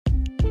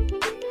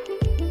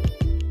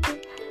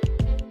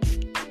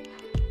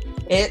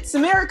It's a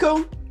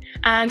miracle.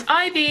 And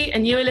Ivy,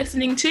 and you are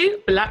listening to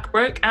Black,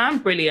 Broke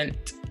and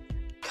Brilliant.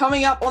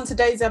 Coming up on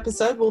today's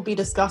episode, we'll be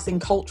discussing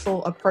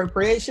cultural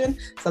appropriation.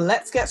 So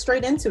let's get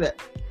straight into it.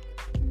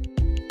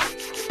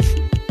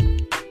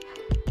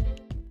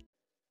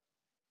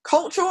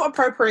 Cultural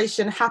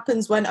appropriation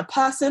happens when a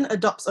person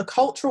adopts a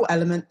cultural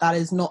element that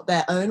is not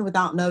their own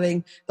without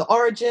knowing the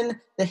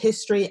origin, the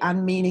history,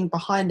 and meaning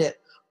behind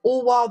it,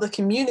 all while the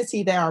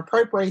community they are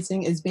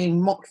appropriating is being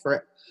mocked for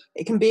it.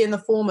 It can be in the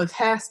form of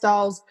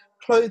hairstyles,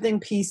 clothing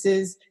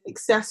pieces,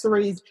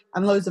 accessories,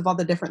 and loads of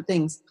other different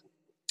things.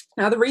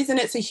 Now, the reason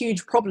it's a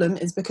huge problem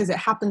is because it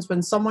happens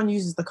when someone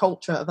uses the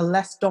culture of a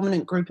less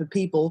dominant group of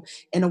people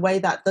in a way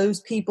that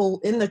those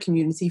people in the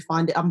community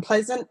find it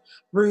unpleasant,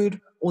 rude,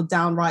 or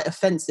downright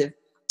offensive.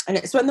 And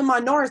it's when the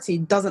minority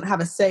doesn't have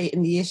a say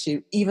in the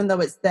issue, even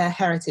though it's their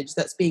heritage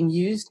that's being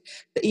used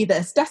for either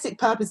aesthetic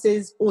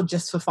purposes or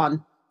just for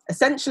fun.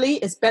 Essentially,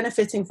 it's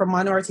benefiting from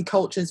minority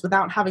cultures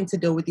without having to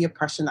deal with the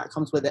oppression that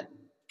comes with it.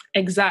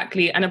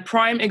 Exactly. And a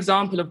prime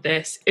example of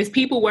this is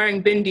people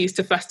wearing bindis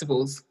to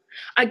festivals.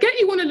 I get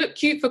you want to look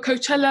cute for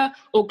Coachella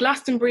or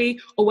Glastonbury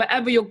or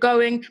wherever you're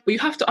going, but you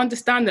have to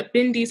understand that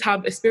bindis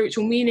have a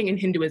spiritual meaning in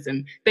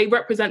Hinduism. They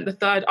represent the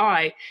third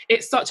eye.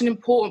 It's such an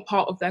important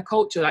part of their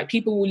culture. Like,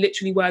 people will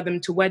literally wear them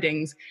to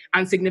weddings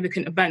and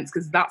significant events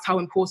because that's how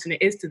important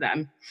it is to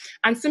them.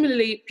 And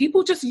similarly,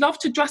 people just love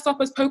to dress up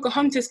as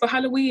Pocahontas for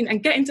Halloween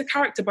and get into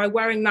character by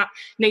wearing that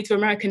Native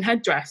American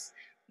headdress,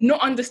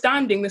 not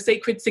understanding the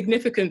sacred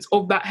significance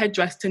of that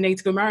headdress to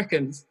Native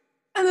Americans.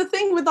 And the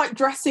thing with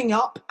dressing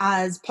up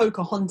as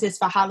Pocahontas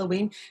for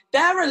Halloween,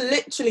 there are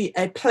literally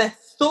a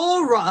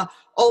plethora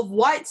of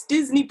white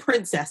Disney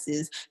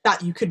princesses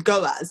that you could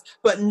go as.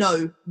 But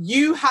no,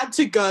 you had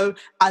to go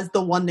as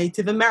the one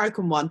Native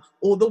American one,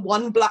 or the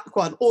one black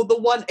one, or the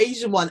one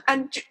Asian one.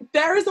 And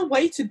there is a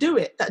way to do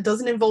it that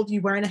doesn't involve you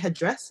wearing a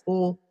headdress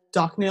or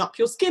darkening up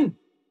your skin.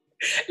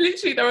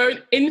 Literally, there are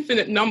an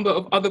infinite number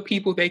of other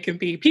people they can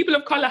be. People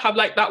of colour have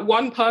that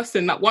one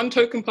person, that one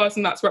token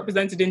person that's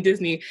represented in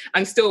Disney,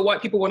 and still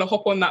white people want to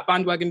hop on that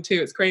bandwagon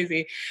too. It's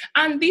crazy.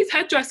 And these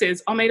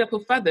headdresses are made up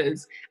of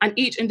feathers, and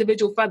each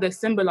individual feather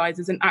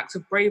symbolises an act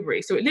of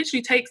bravery. So it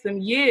literally takes them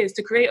years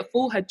to create a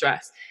full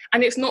headdress,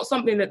 and it's not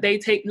something that they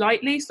take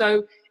lightly.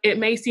 So it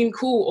may seem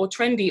cool or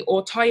trendy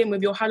or tie in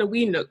with your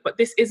Halloween look, but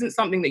this isn't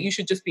something that you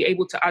should just be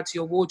able to add to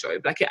your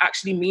wardrobe. It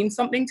actually means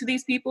something to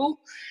these people.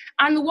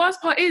 And the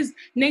worst part is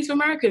Native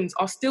Americans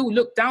are still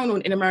looked down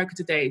on in America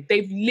today.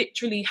 They've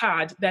literally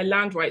had their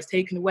land rights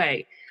taken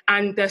away,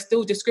 and they're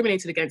still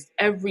discriminated against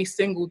every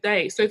single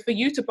day. So for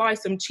you to buy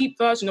some cheap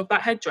version of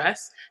that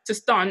headdress to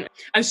stunt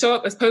and show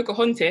up as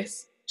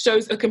Pocahontas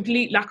shows a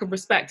complete lack of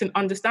respect and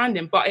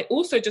understanding. But it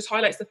also just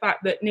highlights the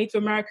fact that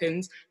Native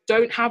Americans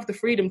don't have the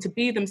freedom to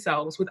be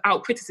themselves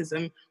without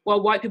criticism,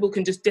 while white people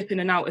can just dip in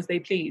and out as they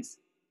please.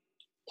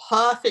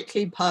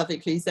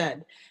 Perfectly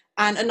said.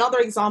 And another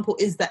example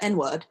is the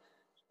N-word.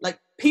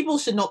 People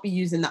should not be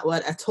using that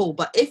word at all.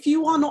 But if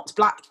you are not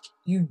black,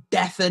 you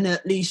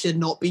definitely should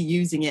not be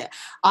using it.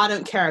 I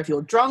don't care if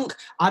you're drunk.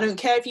 I don't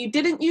care if you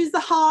didn't use the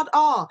hard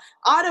R.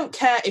 I don't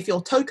care if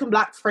your token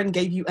black friend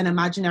gave you an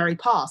imaginary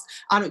pass.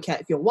 I don't care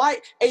if you're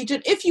white,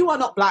 Asian. If you are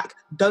not black,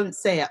 don't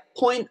say it.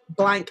 Point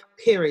blank,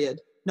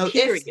 period. No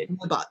ifs,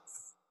 no buts.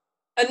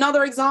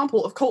 Another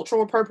example of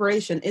cultural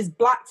appropriation is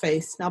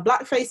blackface. Now,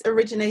 blackface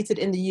originated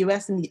in the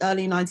US in the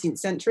early 19th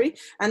century,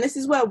 and this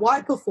is where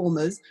white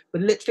performers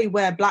would literally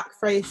wear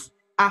blackface,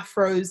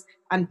 afros,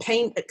 and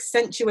paint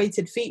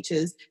accentuated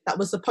features that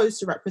were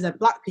supposed to represent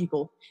black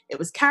people. It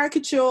was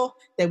caricature.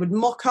 They would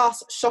mock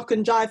us, shock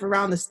and jive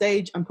around the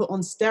stage, and put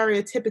on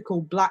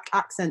stereotypical black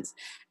accents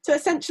to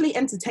essentially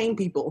entertain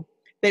people.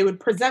 They would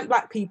present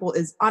black people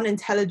as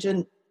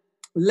unintelligent,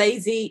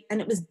 lazy, and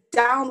it was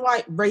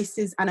downright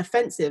racist and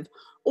offensive.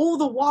 All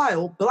the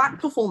while, black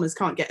performers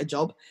can't get a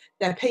job,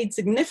 they're paid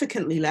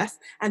significantly less,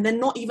 and they're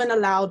not even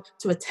allowed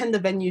to attend the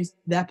venues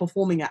they're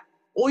performing at.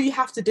 All you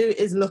have to do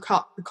is look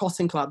up the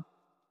Cotton Club.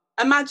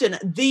 Imagine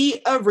the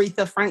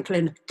Aretha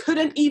Franklin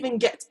couldn't even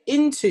get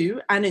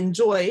into and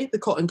enjoy the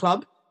Cotton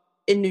Club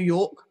in New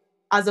York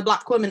as a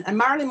black woman, and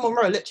Marilyn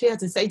Monroe literally had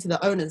to say to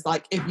the owners,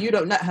 if you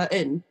don't let her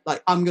in,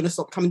 I'm going to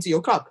stop coming to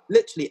your club,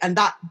 literally. And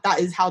that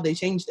is how they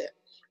changed it.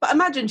 But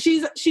imagine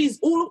she's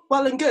all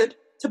well and good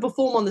to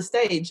perform on the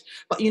stage,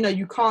 but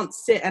you can't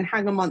sit and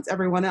hang amongst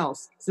everyone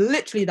else. It's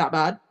literally that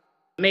bad.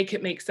 Make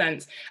it make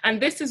sense.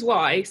 And this is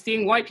why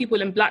seeing white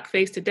people in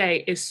blackface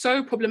today is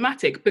so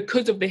problematic,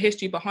 because of the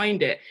history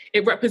behind it.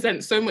 It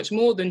represents so much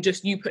more than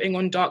just you putting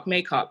on dark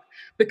makeup,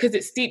 because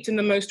it's steeped in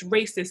the most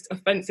racist,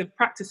 offensive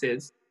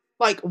practices.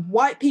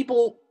 White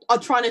people are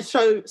trying to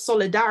show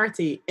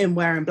solidarity in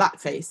wearing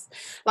blackface.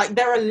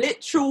 There are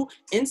literal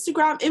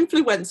Instagram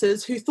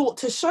influencers who thought,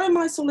 to show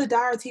my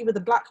solidarity with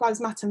the Black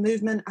Lives Matter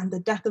movement and the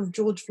death of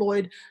George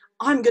Floyd,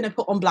 I'm going to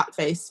put on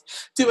blackface,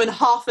 doing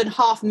half and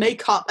half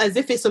makeup as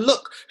if it's a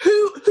look.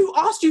 Who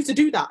asked you to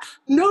do that?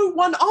 No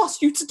one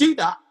asked you to do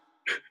that.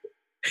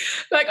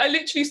 Like, I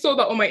literally saw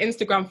that on my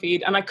Instagram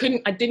feed, and I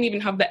didn't even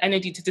have the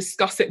energy to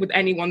discuss it with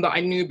anyone that I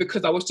knew,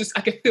 because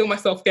I could feel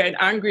myself getting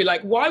angry.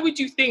 Like, why would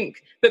you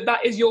think that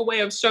that is your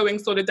way of showing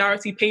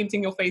solidarity,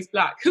 painting your face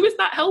black? Who is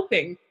that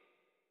helping?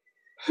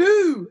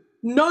 Who?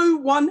 No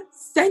one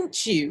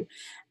sent you.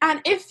 And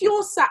if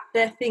you're sat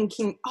there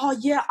thinking, oh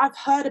yeah, I've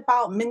heard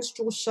about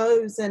minstrel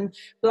shows and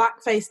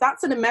blackface,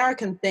 that's an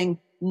American thing.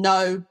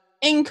 No,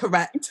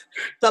 incorrect.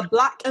 The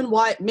black and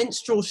white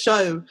minstrel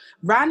show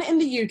ran in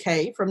the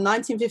UK from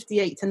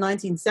 1958 to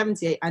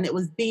 1978, and it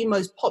was the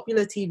most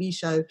popular TV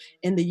show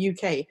in the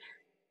UK.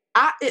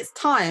 At its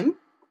time,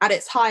 at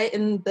its height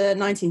in the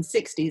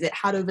 1960s, it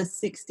had over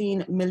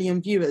 16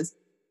 million viewers.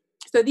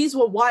 So these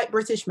were white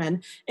British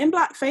men in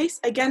blackface,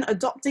 again,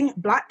 adopting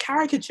black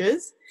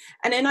caricatures.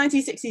 And in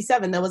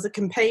 1967, there was a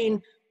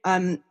campaign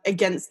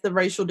against the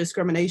racial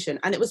discrimination,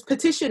 and it was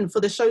petitioned for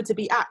the show to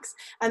be axed.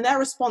 And their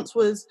response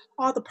was,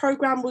 oh, the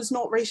program was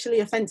not racially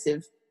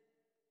offensive.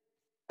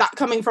 That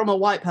coming from a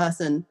white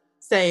person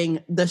saying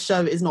the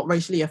show is not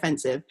racially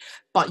offensive,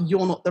 but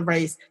you're not the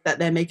race that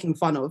they're making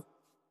fun of.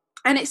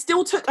 And it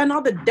still took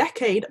another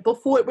decade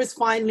before it was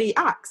finally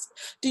axed.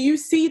 Do you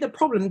see the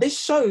problem? This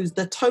shows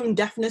the tone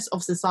deafness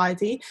of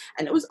society,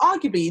 and it was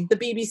arguably the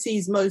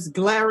BBC's most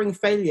glaring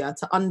failure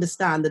to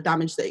understand the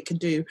damage that it could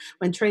do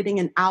when trading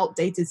in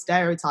outdated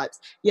stereotypes.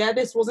 Yeah,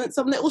 this wasn't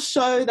some little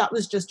show that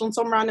was just on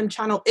some random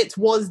channel. It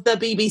was the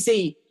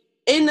BBC.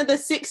 In the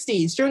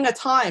 60s, during a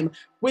time,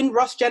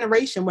 Windrush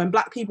generation, when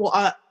black people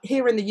are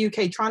here in the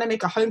UK trying to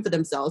make a home for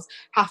themselves,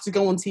 have to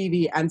go on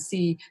TV and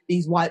see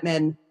these white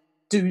men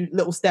do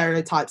little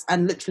stereotypes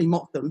and literally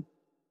mock them.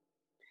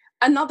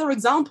 Another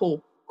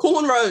example,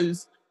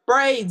 cornrows,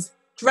 braids,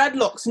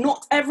 dreadlocks.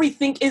 Not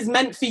everything is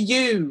meant for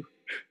you,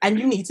 and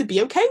you need to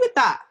be okay with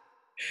that.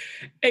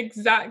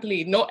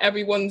 Exactly. Not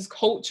everyone's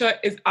culture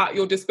is at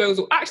your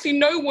disposal. Actually,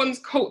 no one's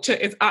culture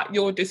is at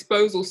your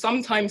disposal.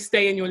 Sometimes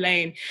stay in your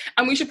lane.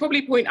 And we should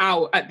probably point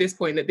out at this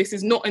point that this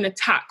is not an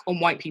attack on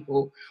white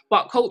people,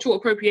 but cultural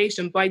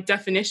appropriation by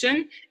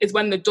definition is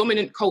when the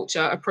dominant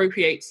culture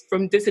appropriates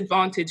from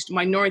disadvantaged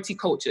minority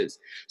cultures.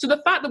 So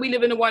the fact that we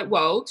live in a white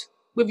world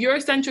with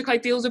Eurocentric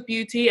ideals of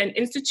beauty and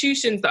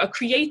institutions that are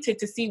created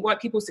to see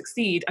white people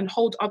succeed and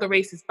hold other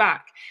races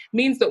back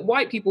means that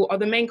white people are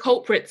the main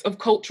culprits of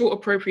cultural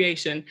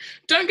appropriation.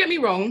 Don't get me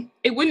wrong,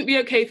 it wouldn't be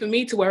okay for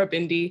me to wear a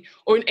bindi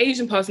or an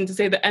Asian person to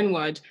say the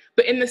N-word,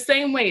 but in the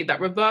same way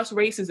that reverse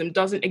racism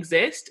doesn't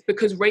exist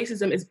because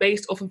racism is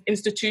based off of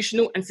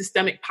institutional and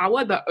systemic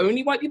power that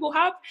only white people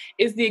have,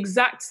 is the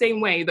exact same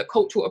way that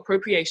cultural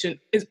appropriation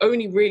is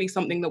only really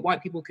something that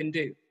white people can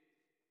do.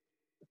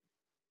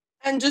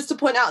 And just to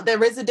point out,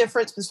 there is a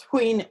difference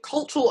between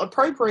cultural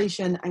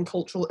appropriation and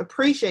cultural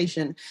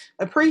appreciation.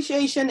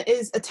 Appreciation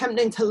is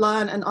attempting to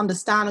learn and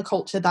understand a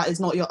culture that is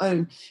not your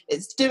own.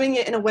 It's doing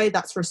it in a way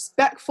that's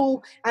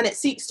respectful, and it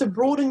seeks to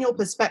broaden your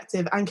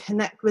perspective and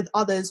connect with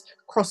others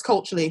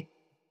cross-culturally.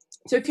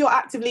 So if you're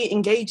actively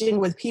engaging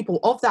with people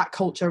of that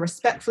culture,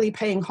 respectfully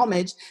paying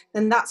homage,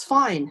 then that's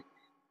fine.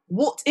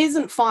 What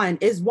isn't fine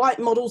is white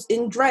models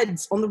in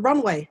dreads on the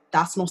runway.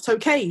 That's not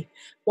okay.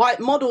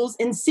 White models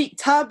in Sikh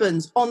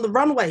turbans on the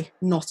runway.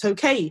 Not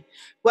okay.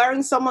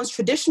 Wearing someone's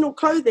traditional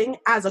clothing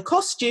as a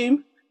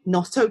costume.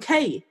 Not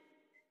okay.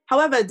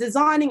 However,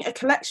 designing a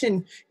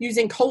collection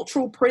using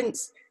cultural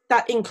prints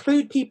that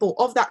include people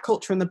of that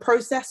culture in the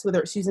process, whether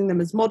it's using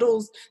them as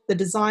models, the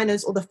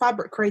designers, or the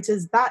fabric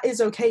creators, that is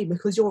okay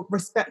because you're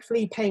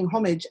respectfully paying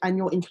homage and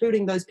you're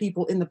including those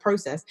people in the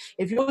process.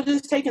 If you're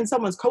just taking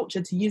someone's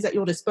culture to use at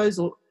your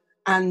disposal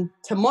and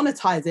to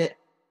monetize it,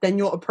 then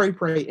you're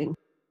appropriating.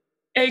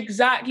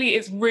 Exactly.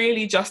 It's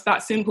really just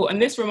that simple.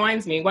 And this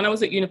reminds me, when I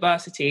was at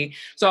university,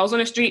 so I was on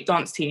a street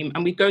dance team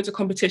and we'd go to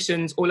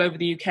competitions all over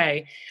the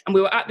UK. And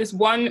we were at this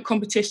one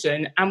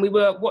competition and we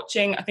were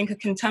watching, I think, a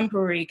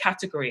contemporary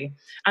category.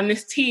 And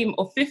this team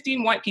of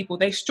 15 white people,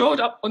 they strolled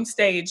up on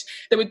stage.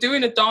 They were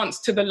doing a dance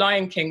to The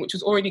Lion King, which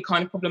was already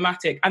kind of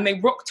problematic. And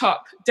they rocked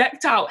up,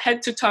 decked out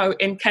head to toe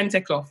in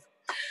kente cloth.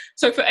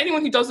 So for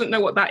anyone who doesn't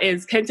know what that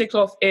is, kente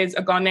cloth is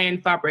a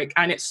Ghanaian fabric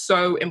and it's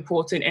so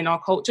important in our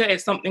culture.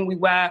 It's something we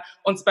wear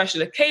on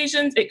special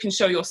occasions. It can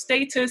show your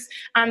status,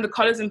 and the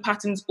colours and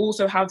patterns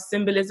also have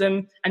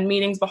symbolism and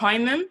meanings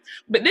behind them.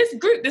 But this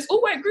group, this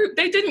all-white group,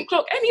 they didn't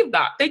clock any of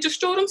that. They just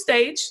strolled on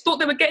stage, thought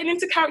they were getting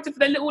into character for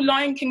their little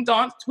Lion King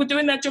dance, were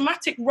doing their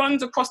dramatic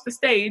runs across the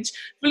stage,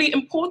 fully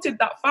imported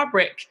that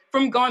fabric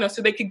from Ghana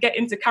so they could get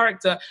into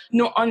character,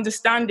 not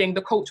understanding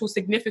the cultural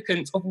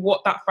significance of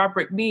what that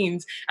fabric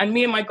means. And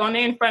me and my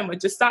Ghanaian friend were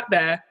just sat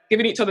there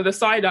giving each other the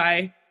side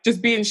eye,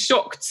 just being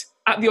shocked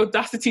at the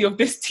audacity of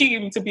this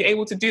team to be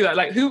able to do that.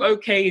 Like, who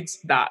okayed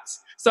that?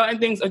 Certain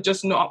things are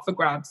just not up for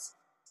grabs.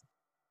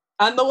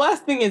 And the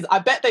worst thing is, I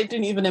bet they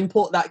didn't even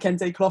import that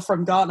kente cloth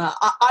from Ghana.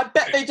 I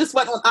bet they just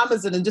went on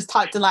Amazon and just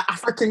typed in like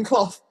African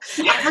cloth,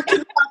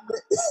 African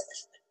fabric.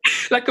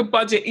 Like a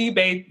budget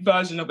eBay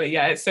version of it.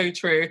 Yeah, it's so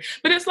true.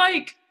 But it's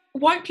like,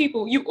 white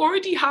people, you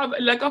already have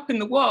a leg up in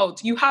the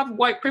world. You have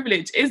white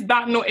privilege. Is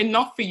that not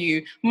enough for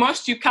you?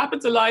 Must you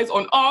capitalize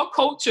on our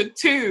culture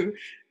too?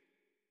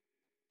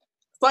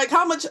 Like,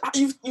 how much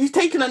you've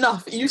taken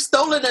enough, you've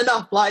stolen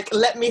enough. Like,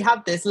 let me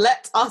have this,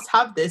 let us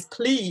have this,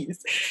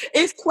 please.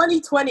 It's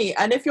 2020,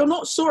 and if you're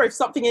not sure if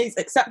something is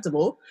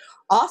acceptable,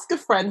 ask a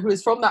friend who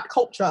is from that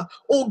culture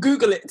or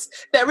Google it.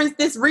 There is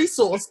this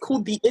resource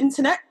called the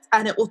internet,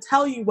 and it will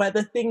tell you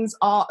whether things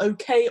are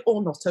okay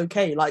or not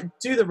okay. Like,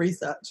 do the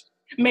research.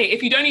 Mate,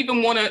 if you don't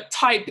even want to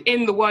type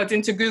in the words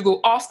into Google,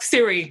 ask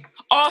Siri,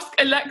 ask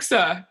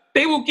Alexa.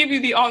 They will give you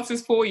the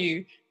answers for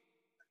you.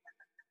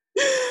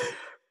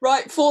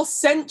 Right, for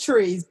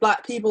centuries,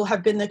 Black people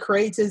have been the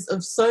creators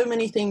of so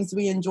many things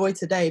we enjoy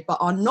today, but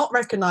are not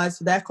recognised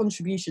for their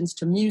contributions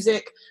to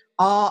music,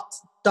 art,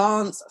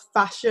 dance,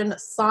 fashion,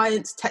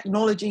 science,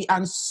 technology,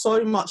 and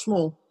so much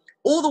more.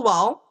 All the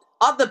while,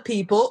 other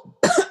people,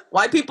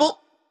 white people,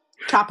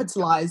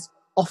 capitalise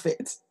off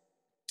it.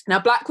 Now,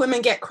 Black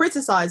women get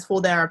criticised for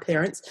their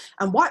appearance,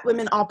 and white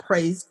women are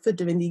praised for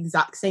doing the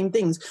exact same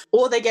things,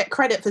 or they get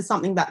credit for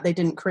something that they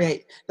didn't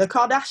create. The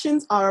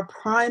Kardashians are a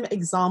prime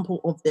example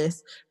of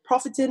this,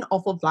 profiting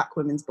off of Black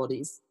women's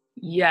bodies.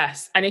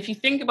 Yes, and if you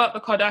think about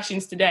the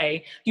Kardashians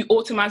today, you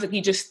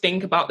automatically just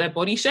think about their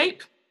body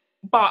shape,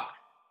 but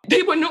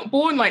they were not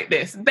born like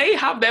this. They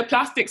have their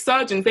plastic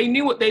surgeons. They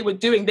knew what they were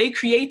doing. They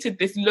created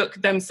this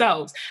look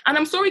themselves. And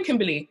I'm sorry,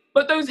 Kimberly,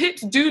 but those hips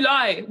do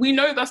lie. We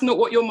know that's not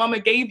what your mama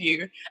gave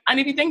you.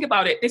 And if you think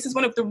about it, this is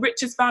one of the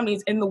richest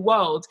families in the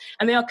world,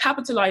 and they are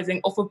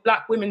capitalizing off of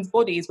Black women's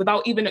bodies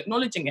without even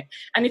acknowledging it.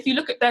 And if you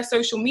look at their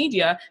social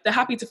media, they're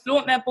happy to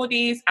flaunt their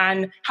bodies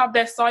and have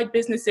their side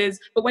businesses.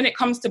 But when it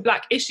comes to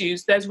Black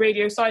issues, there's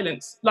radio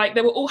silence. Like,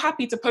 they were all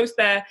happy to post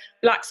their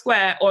Black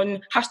square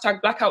on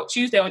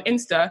 #BlackoutTuesday on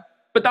Insta,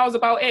 but that was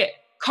about it.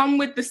 Come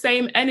with the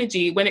same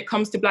energy when it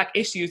comes to Black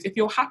issues if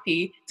you're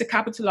happy to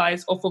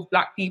capitalize off of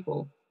Black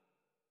people.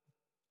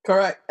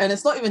 Correct. And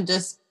it's not even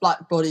just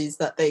Black bodies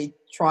that they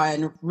try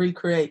and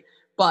recreate,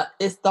 but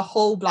it's the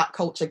whole Black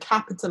culture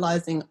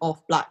capitalizing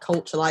off Black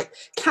culture. Like,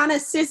 can a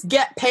sis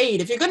get paid?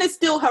 If you're going to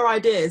steal her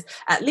ideas,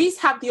 at least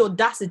have the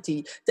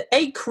audacity to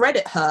A,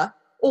 credit her,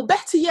 or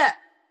better yet,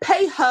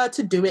 pay her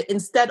to do it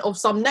instead of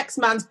some next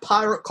man's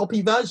pirate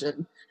copy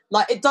version.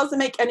 Like, it doesn't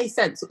make any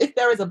sense. If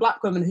there is a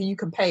Black woman who you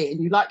can pay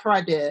and you like her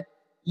idea,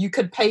 you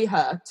could pay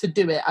her to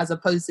do it as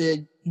opposed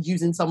to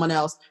using someone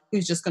else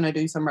who's just going to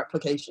do some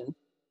replication.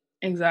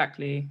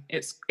 Exactly.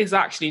 It's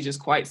actually just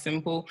quite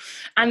simple.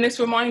 And this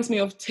reminds me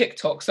of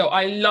TikTok. So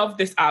I love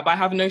this app. I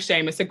have no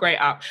shame. It's a great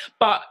app.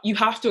 But you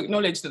have to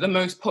acknowledge that the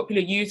most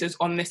popular users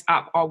on this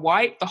app are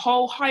white. The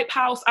whole Hype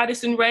House,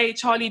 Addison Rae,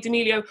 Charli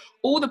D'Amelio,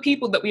 all the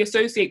people that we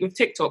associate with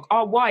TikTok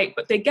are white,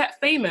 but they get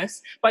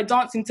famous by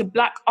dancing to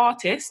Black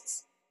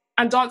artists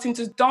and dancing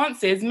to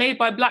dances made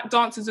by Black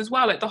dancers as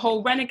well, like the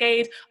whole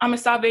Renegade, I'm a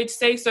Savage,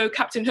 Say So,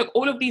 Captain Hook,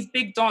 all of these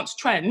big dance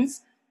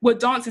trends were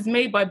dances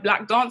made by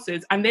Black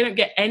dancers, and they don't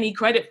get any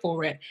credit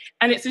for it.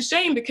 And it's a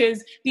shame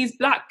because these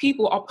Black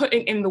people are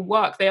putting in the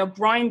work, they are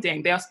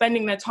grinding, they are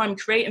spending their time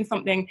creating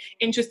something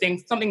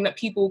interesting, something that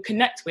people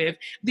connect with.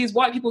 These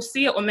white people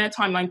see it on their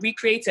timeline,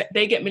 recreate it,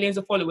 they get millions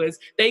of followers,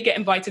 they get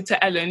invited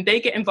to Ellen, they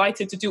get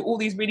invited to do all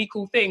these really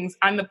cool things,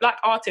 and the Black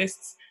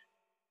artists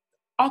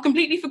are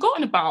completely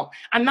forgotten about.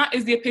 And that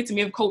is the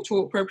epitome of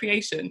cultural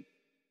appropriation.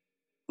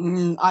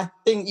 I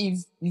think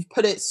you've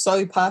put it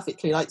so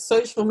perfectly. Like,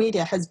 social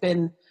media has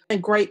been a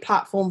great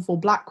platform for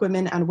Black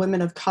women and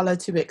women of colour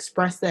to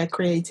express their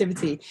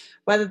creativity,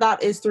 whether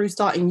that is through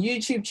starting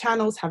YouTube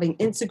channels, having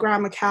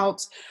Instagram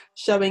accounts,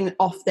 showing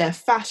off their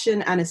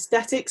fashion and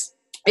aesthetics.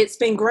 It's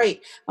been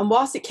great. And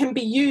whilst it can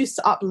be used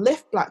to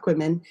uplift Black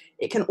women,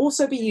 it can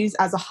also be used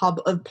as a hub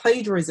of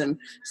plagiarism.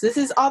 So this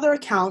is other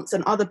accounts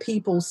and other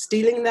people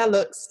stealing their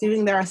looks,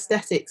 stealing their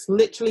aesthetics,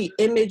 literally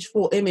image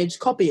for image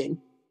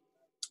copying.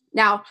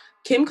 Now,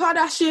 Kim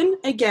Kardashian,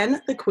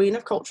 again, the queen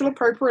of cultural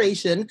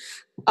appropriation,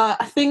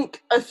 I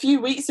think a few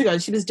weeks ago,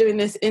 she was doing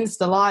this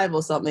Insta Live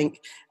or something,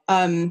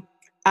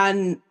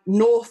 and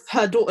North,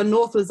 her daughter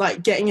North, was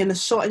like getting in the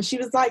shot, and she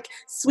was like,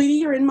 "Sweetie,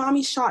 you're in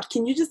mommy's shot.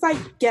 Can you just like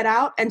get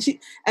out?" And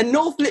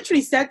North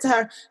literally said to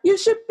her, "You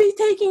should be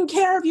taking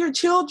care of your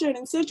children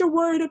instead you're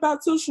worried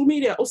about social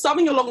media," or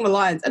something along the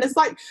lines. And it's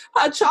like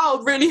her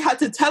child really had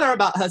to tell her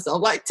about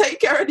herself, like, take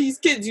care of these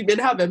kids you've been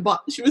having.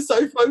 But she was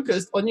so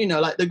focused on,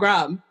 like the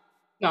gram.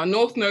 Now,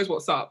 North knows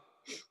what's up.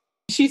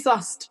 She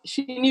sussed.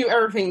 She knew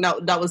everything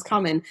that was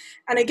coming.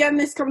 And again,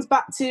 this comes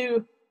back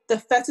to the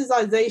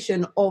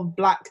fetishization of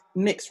Black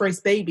mixed race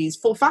babies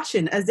for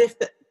fashion, as if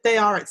they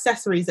are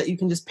accessories that you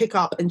can just pick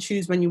up and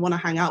choose when you want to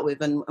hang out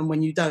with and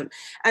when you don't.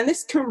 And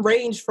this can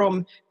range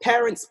from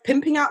parents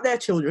pimping out their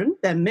children,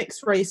 their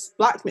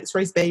Black mixed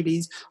race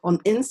babies, on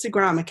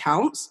Instagram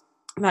accounts,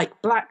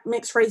 like Black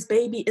mixed race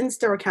baby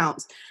Insta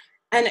accounts.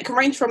 And it can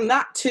range from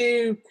that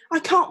to, "I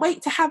can't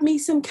wait to have me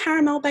some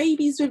caramel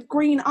babies with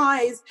green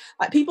eyes."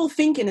 Like, people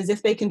thinking as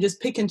if they can just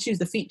pick and choose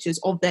the features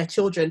of their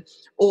children,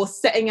 or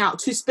setting out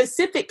to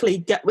specifically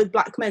get with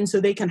Black men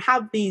so they can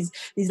have these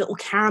little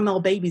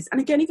caramel babies.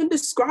 And again, even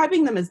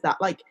describing them as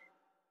that, like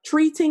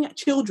treating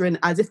children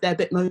as if they're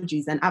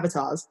Bitmojis and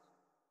avatars.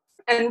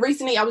 And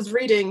recently I was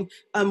reading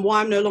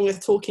Why I'm No Longer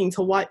Talking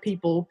to White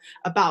People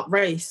About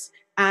Race.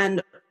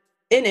 And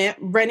in it,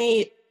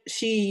 Rennie,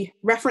 she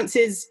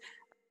references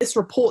this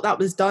report that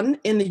was done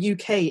in the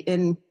UK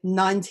in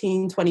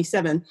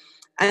 1927.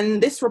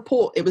 And this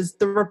report, it was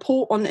the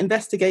report on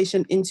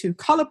investigation into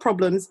colour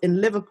problems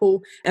in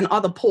Liverpool and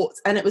other ports.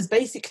 And it was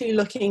basically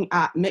looking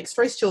at mixed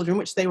race children,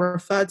 which they were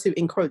referred to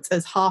in quotes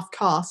as half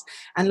caste,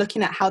 and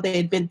looking at how they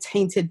had been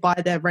tainted by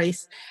their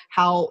race,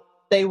 how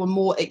they were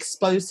more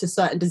exposed to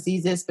certain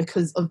diseases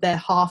because of their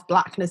half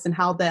blackness, and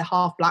how their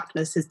half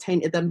blackness has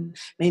tainted them,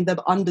 made them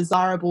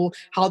undesirable,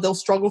 how they'll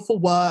struggle for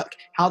work,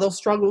 how they'll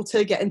struggle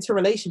to get into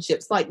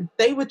relationships. Like,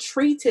 they were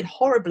treated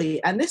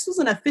horribly. And this was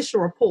an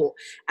official report.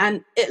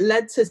 And it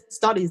led to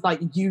studies like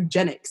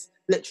eugenics,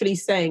 literally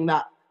saying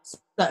that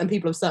certain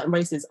people of certain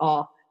races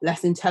are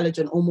less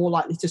intelligent or more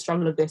likely to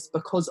struggle with this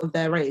because of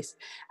their race.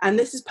 And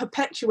this is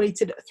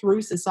perpetuated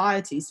through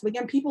society. So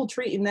again, people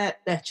treating their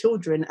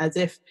children as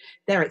if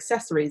they're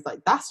accessories. Like,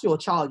 that's your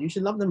child. You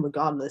should love them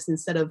regardless,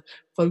 instead of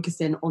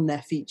focusing on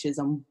their features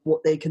and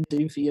what they can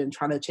do for you and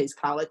trying to chase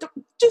clout. Like,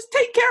 just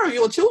take care of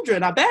your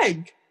children, I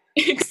beg.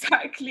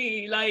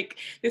 Exactly. Like,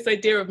 this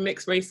idea of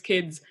mixed race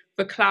kids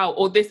for clout,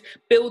 or this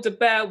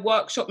Build-A-Bear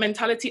workshop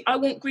mentality. I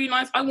want green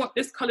eyes, I want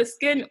this colour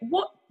skin.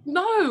 What?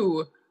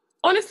 No.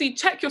 Honestly,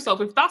 check yourself.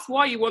 If that's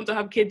why you want to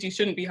have kids, you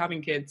shouldn't be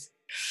having kids.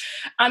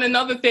 And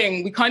another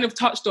thing, we kind of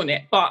touched on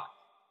it, but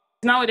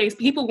nowadays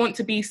people want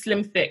to be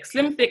slim thick.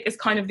 Slim thick is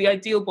kind of the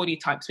ideal body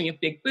type. So you have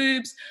big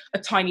boobs, a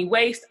tiny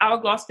waist,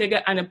 hourglass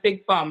figure, and a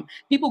big bum.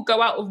 People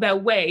go out of their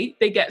way,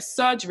 they get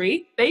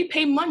surgery, they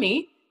pay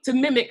money to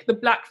mimic the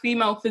black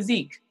female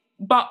physique.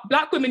 But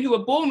black women who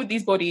are born with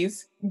these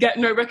bodies get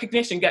no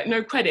recognition, get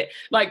no credit.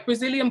 Like,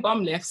 Brazilian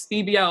bum lifts,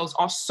 BBLs,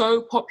 are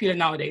so popular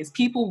nowadays.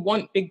 People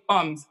want big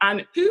bums.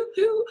 And who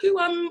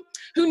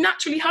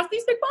naturally has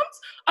these big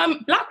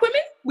bums? Black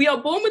women, we are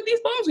born with these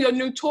bums. We are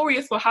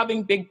notorious for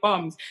having big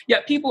bums.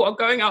 Yet people are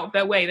going out of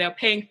their way. They are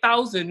paying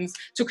thousands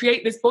to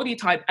create this body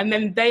type, and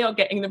then they are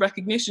getting the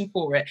recognition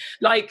for it.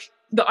 Like,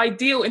 the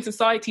ideal in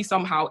society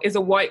somehow is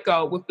a white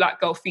girl with black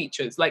girl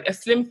features. Like, a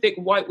slim, thick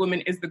white woman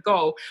is the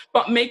goal,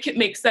 but make it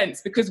make sense,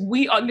 because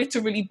we are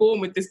literally born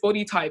with this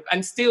body type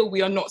and still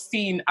we are not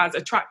seen as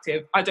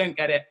attractive. I don't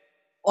get it.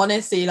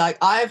 Honestly, like,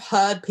 I've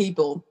heard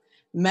people,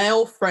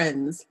 male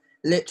friends,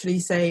 literally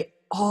say,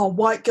 oh,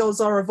 white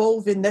girls are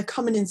evolving. They're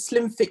coming in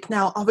slim, thick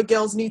now. Other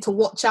girls need to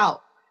watch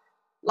out.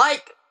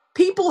 Like,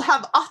 people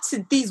have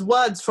uttered these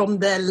words from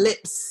their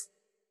lips.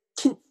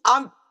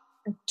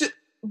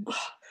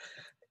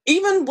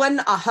 Even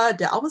when I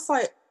heard it, I was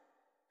like,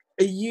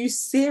 are you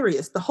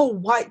serious? The whole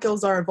white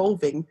girls are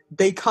evolving.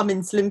 They come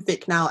in slim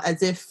thick now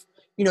as if,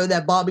 you know,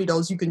 they're Barbie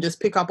dolls you can just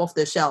pick up off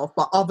the shelf,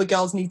 but other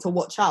girls need to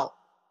watch out.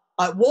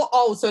 Like, what?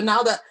 Oh, so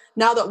now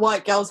that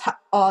white girls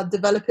are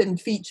developing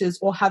features,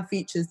 or have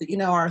features that, you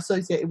know, are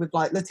associated with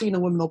like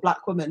Latina women or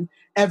black women,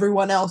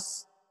 everyone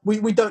else,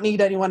 we don't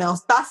need anyone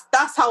else.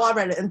 That's how I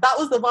read it. And that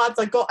was the vibes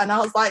I got. And I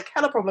was like,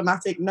 hella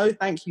problematic. No,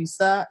 thank you,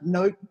 sir.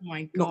 No. Oh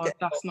my God,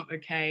 that's not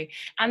okay.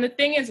 And the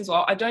thing is as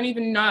well, I don't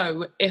even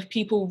know if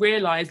people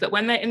realise that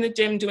when they're in the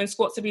gym doing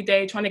squats every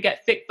day, trying to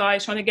get thick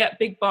thighs, trying to get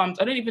big bums,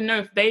 I don't even know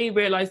if they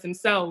realise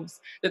themselves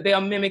that they are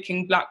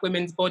mimicking black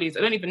women's bodies.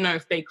 I don't even know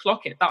if they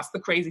clock it. That's the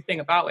crazy thing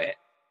about it.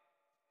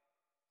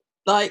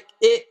 Like,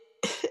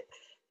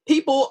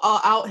 people are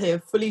out here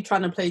fully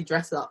trying to play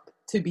dress up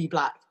to be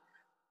black.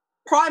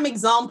 Prime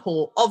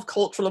example of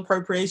cultural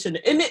appropriation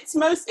in its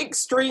most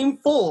extreme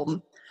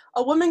form,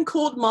 a woman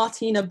called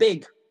Martina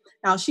Big.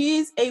 Now, she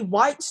is a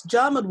white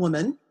German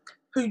woman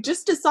who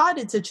just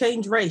decided to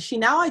change race. She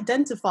now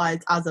identifies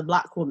as a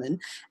black woman,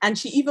 and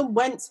she even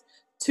went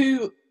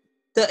to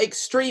the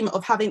extreme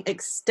of having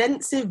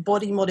extensive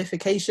body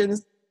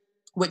modifications,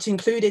 which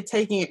included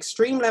taking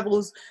extreme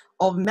levels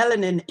of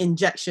melanin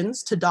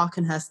injections to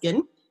darken her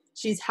skin.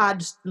 She's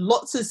had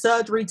lots of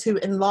surgery to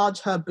enlarge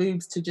her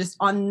boobs to just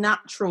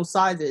unnatural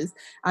sizes,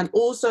 and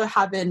also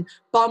having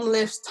bum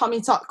lifts,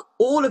 tummy tuck,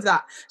 all of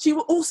that. She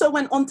also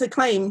went on to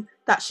claim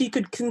that she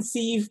could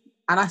conceive,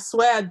 and I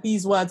swear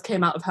these words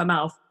came out of her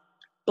mouth,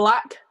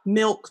 black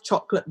milk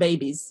chocolate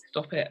babies.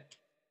 Stop it.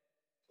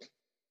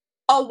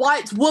 A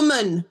white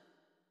woman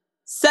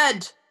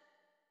said,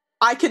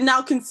 I can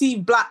now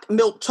conceive black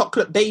milk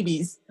chocolate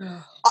babies.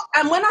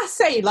 And when I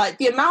say, like,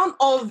 the amount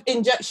of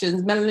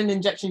injections, melanin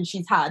injections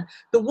she's had,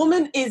 the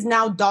woman is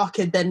now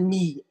darker than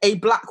me, a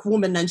black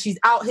woman, and she's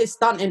out here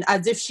stunting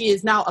as if she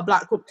is now a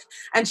black woman.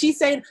 And she's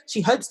saying she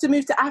hopes to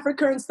move to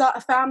Africa and start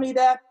a family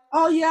there.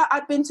 Oh yeah,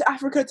 I've been to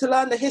Africa to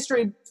learn the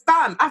history.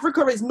 Fam,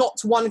 Africa is not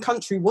one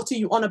country. What are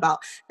you on about?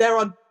 There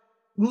are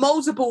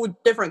multiple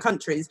different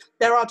countries.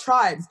 There are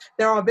tribes,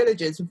 there are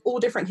villages with all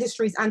different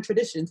histories and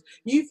traditions.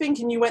 You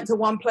thinking you went to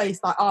one place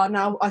like, oh,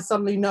 now I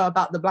suddenly know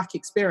about the black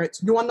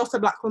experience. You are not a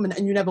black woman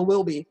and you never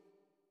will be.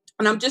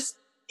 And I'm just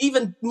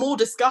even more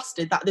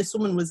disgusted that this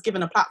woman was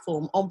given a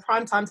platform on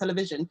primetime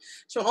television.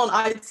 She went on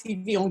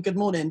ITV on Good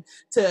Morning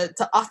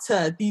to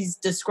utter these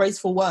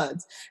disgraceful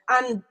words.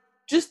 And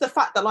just the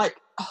fact that, like,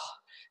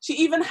 she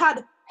even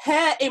had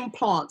hair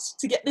implants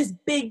to get this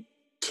big,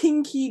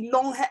 kinky,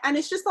 long hair. And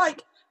it's just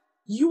like,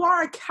 you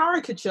are a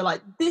caricature.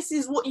 Like, this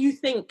is what you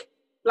think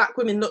black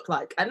women look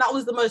like. And that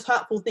was the most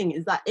hurtful thing,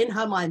 is that in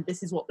her mind,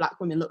 this is what black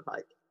women look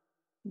like.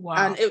 Wow.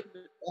 And it,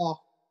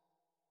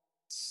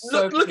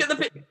 look at the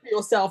picture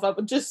yourself. I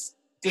was just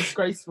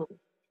disgraceful.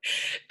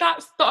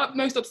 That's the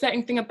most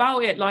upsetting thing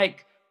about it.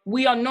 Like,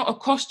 we are not a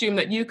costume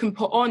that you can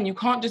put on. You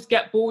can't just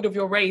get bored of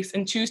your race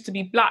and choose to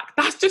be black.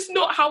 That's just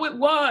not how it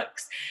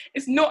works.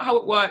 It's not how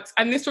it works.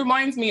 And this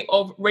reminds me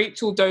of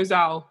Rachel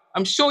Dolezal.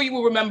 I'm sure you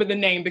will remember the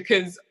name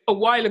because a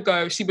while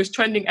ago she was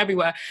trending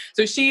everywhere.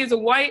 So she's a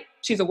white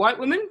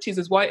woman. She's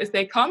as white as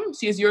they come.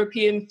 She is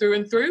European through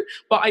and through,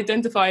 but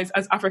identifies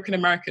as African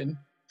American.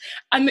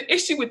 And the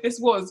issue with this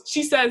was,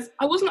 she says,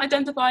 I wasn't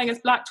identifying as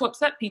black to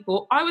upset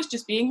people. I was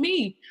just being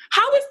me.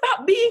 How is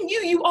that being you?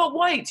 You are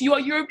white. You are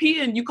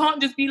European. You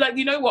can't just be like,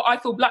 you know what, I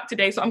feel black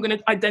today, so I'm going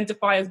to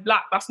identify as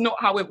black. That's not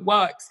how it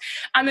works.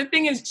 And the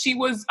thing is, she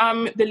was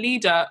the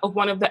leader of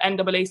one of the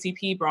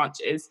NAACP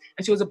branches,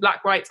 and she was a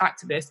black rights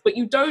activist. But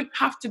you don't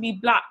have to be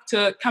black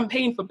to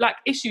campaign for black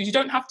issues. You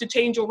don't have to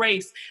change your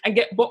race and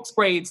get box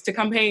braids to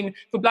campaign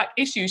for black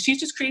issues. She's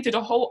just created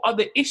a whole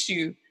other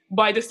issue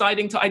by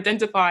deciding to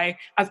identify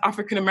as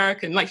African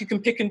American. Like, you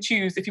can pick and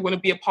choose if you want to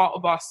be a part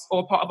of us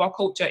or a part of our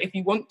culture if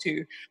you want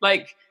to.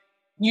 Like,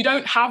 you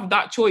don't have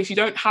that choice. You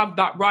don't have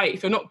that right.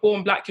 If you're not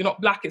born black, you're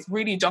not black. It's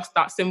really just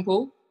that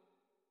simple.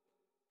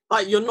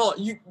 Like, you're not.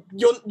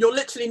 You're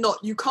literally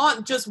not. You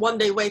can't just one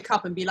day wake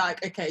up and be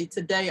like, okay,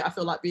 today I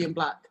feel like being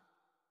black.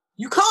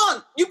 You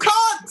can't. You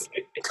can't.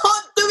 You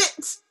can't do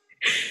it.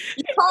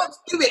 You can't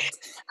do it.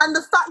 And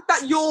the fact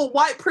that your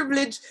white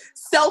privileged,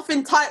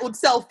 self-entitled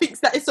self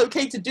thinks that it's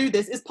okay to do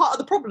this is part of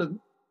the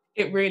problem.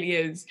 It really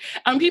is.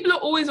 And people are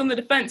always on the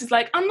defense. It's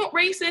like, I'm not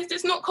racist.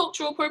 It's not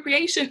cultural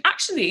appropriation.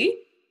 Actually,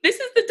 this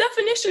is the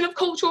definition of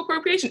cultural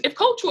appropriation. If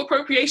cultural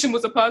appropriation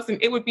was a person,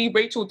 it would be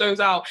Rachel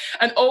Dolezal.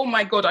 And oh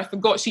my God, I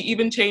forgot she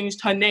even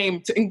changed her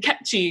name to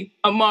Nkechi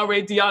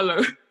Amare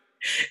Diallo.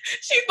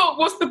 She thought,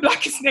 what's the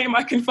blackest name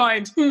I can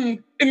find?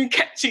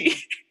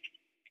 Nkechi.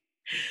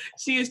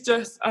 She is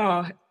just,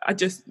 I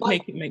just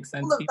make it make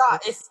sense. All of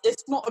that,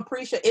 it's not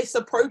appreciated, it's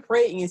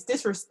appropriating, it's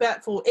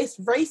disrespectful, it's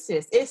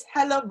racist, it's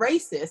hella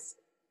racist.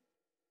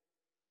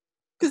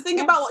 Because think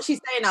about what she's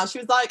saying now. She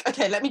was like,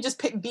 okay, let me just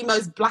pick the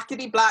most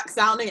blackety black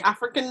sounding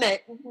African name.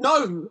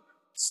 No,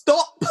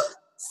 stop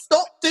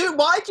doing,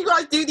 why do you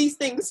guys do these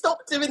things? Stop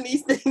doing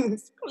these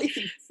things,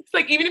 please. It's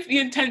like, even if the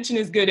intention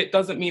is good, it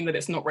doesn't mean that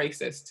it's not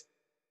racist.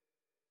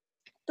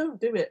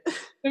 Don't do it.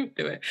 Don't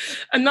do it.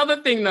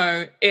 Another thing,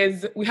 though,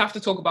 is we have to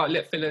talk about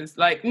lip fillers.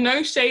 Like,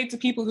 no shade to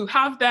people who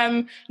have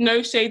them,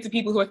 no shade to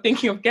people who are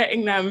thinking of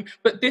getting them.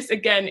 But this,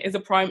 again, is a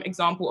prime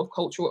example of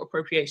cultural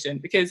appropriation,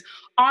 because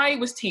I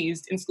was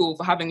teased in school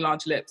for having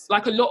large lips,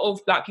 like a lot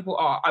of black people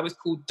are. I was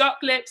called duck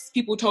lips.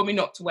 People told me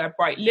not to wear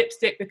bright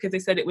lipstick because they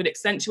said it would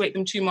accentuate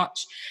them too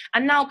much.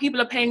 And now people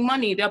are paying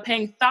money. They're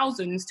paying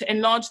thousands to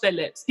enlarge their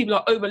lips. People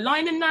are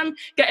overlining them,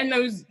 getting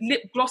those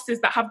lip glosses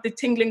that have the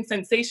tingling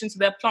sensation so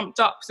they're plumped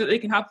up so that they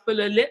can have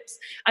fuller lips.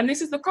 And this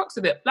is the crux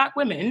of it. Black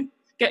women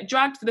get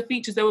dragged for the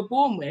features they were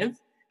born with,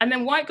 and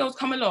then white girls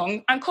come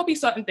along and copy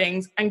certain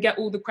things and get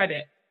all the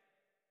credit.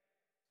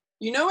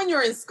 You know when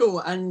you're in school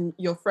and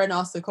your friend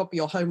asks to copy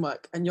your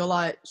homework and you're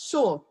like,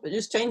 sure, but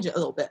just change it a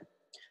little bit.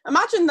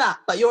 Imagine that,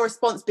 but your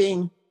response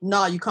being,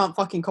 nah, you can't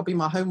fucking copy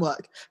my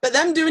homework. But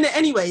them doing it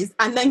anyways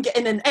and then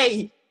getting an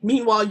A,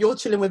 meanwhile you're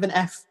chilling with an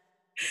F.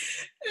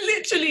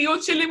 Literally, you're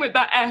chilling with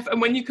that F,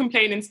 and when you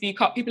complain and speak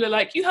up, people are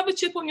like, you have a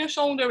chip on your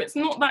shoulder, it's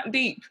not that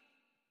deep.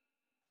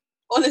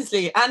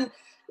 Honestly, and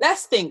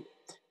let's think,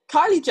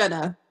 Kylie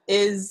Jenner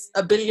is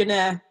a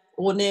billionaire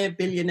or near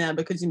billionaire,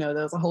 because, you know,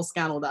 there was a whole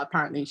scandal that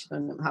apparently she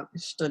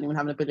doesn't even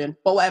have a billion,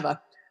 but whatever.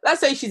 Let's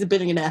say she's a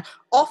billionaire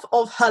off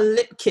of her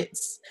lip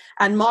kits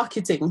and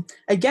marketing.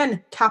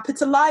 Again,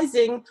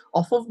 capitalizing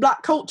off of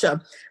black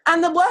culture.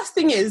 And the worst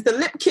thing is the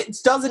lip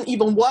kits doesn't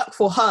even work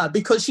for her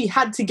because she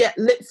had to get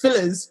lip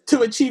fillers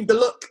to achieve the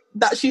look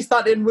that she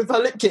started with her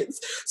lip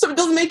kits. So it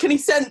doesn't make any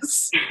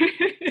sense.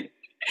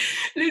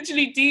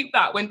 Literally deep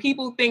that when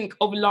people think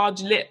of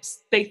large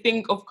lips, they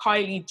think of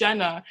Kylie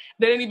Jenner.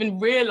 They don't even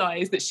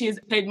realize that she has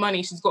paid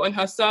money. She's gotten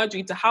her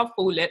surgery to have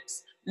full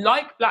lips,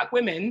 like black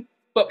women.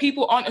 But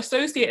people aren't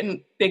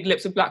associating big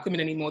lips with black women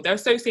anymore. They're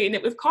associating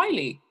it with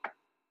Kylie.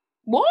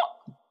 What?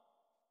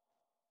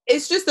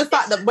 It's just the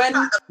fact that when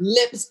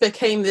lips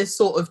became this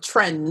sort of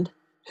trend,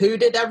 who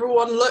did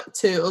everyone look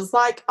to? It was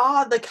like,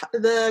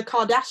 the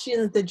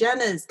Kardashians, the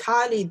Jenners,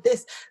 Kylie,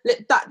 this,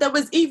 lip, that. There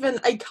was even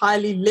a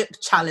Kylie lip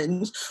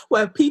challenge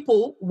where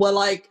people were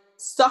like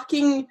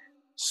sucking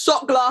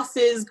shot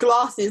glasses,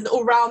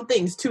 little round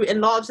things to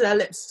enlarge their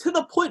lips to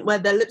the point where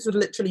their lips would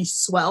literally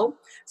swell.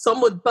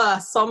 Some would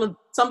burst. Some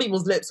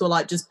people's lips were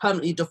like just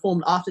permanently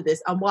deformed after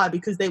this. And why?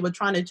 Because they were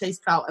trying to chase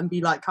clout and be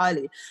like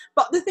Kylie.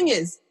 But the thing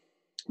is,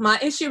 my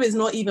issue is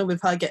not even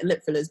with her getting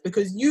lip fillers,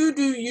 because you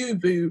do you,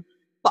 boo.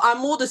 But I'm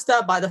more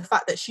disturbed by the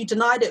fact that she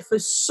denied it for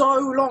so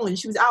long, and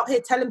she was out here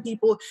telling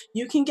people,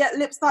 you can get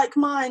lips like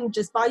mine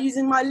just by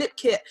using my lip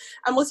kit.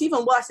 And what's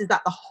even worse is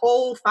that the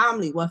whole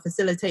family were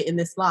facilitating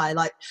this lie.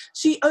 Like,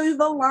 she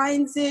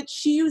overlines it,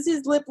 she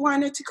uses lip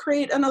liner to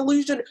create an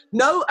illusion.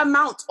 No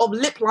amount of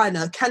lip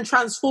liner can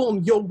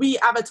transform your wee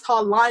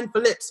avatar line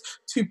for lips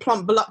to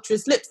plump,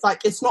 voluptuous lips.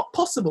 Like, it's not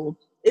possible.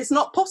 It's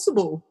not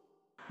possible.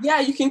 Yeah,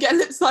 you can get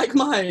lips like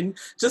mine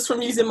just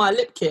from using my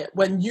lip kit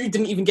when you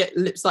didn't even get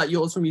lips like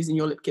yours from using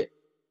your lip kit.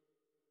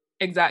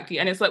 Exactly.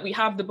 And it's like we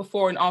have the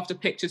before and after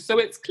pictures. So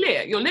it's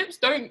clear your lips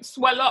don't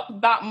swell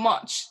up that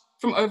much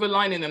from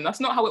overlining them. That's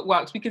not how it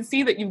works. We can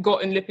see that you've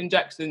gotten lip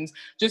injections.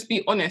 Just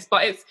be honest.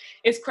 But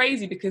it's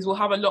crazy because we'll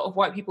have a lot of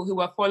white people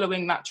who are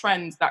following that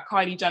trend that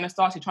Kylie Jenner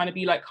started, trying to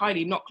be like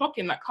Kylie, not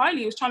clocking that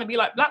Kylie was trying to be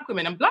like black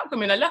women. And black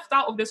women are left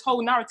out of this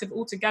whole narrative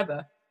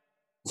altogether.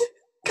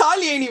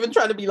 Kylie ain't even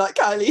trying to be like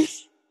Kylie.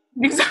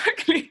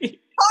 Exactly.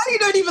 Kylie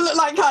don't even look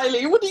like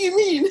Kylie. What do you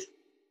mean?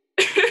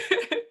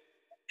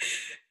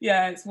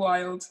 Yeah, it's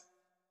wild.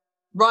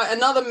 Right,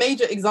 another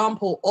major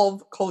example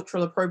of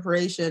cultural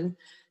appropriation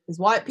is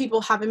white people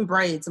having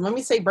braids. And when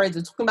we say braids,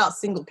 we're talking about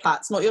single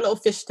plaits, not your little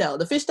fishtail.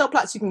 The fishtail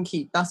plaits you can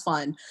keep, that's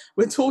fine.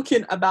 We're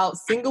talking about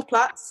single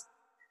plaits,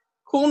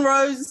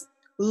 cornrows,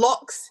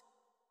 locks,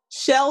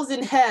 shells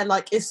in hair.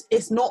 Like,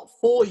 it's not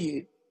for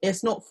you.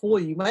 It's not for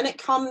you. When it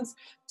comes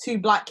to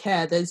black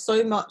hair, there's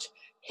so much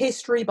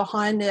history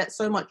behind it,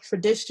 so much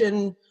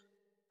tradition,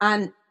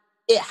 and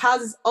it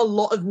has a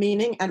lot of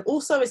meaning, and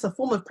also it's a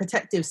form of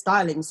protective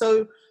styling.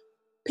 So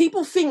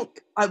people think,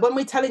 when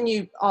we're telling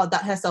you, oh,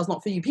 that hairstyle's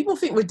not for you, people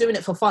think we're doing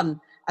it for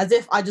fun, as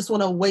if I just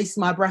want to waste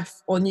my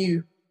breath on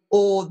you,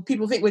 or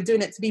people think we're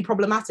doing it to be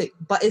problematic,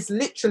 but it's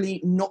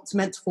literally not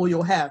meant for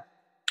your hair.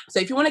 So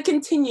if you want to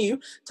continue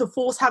to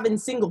force having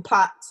single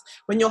plaits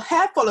when your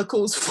hair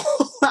follicles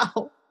fall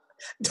out,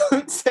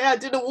 don't say I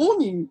didn't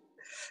warn you.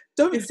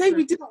 Don't say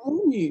we didn't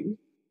warn you.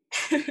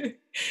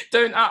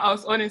 Don't at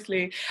us,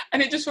 honestly.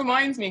 And it just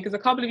reminds me, because a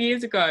couple of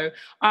years ago,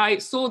 I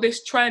saw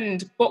this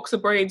trend, boxer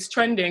braids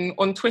trending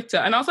on Twitter.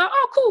 And I was like,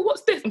 oh, cool,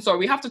 what's this? I'm sorry,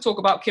 we have to talk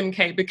about Kim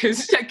K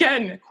because,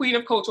 again, queen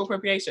of cultural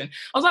appropriation.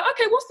 I was like,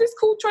 okay, what's this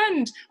cool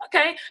trend?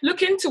 Okay,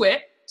 look into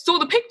it. Saw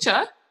the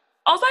picture.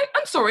 I was like,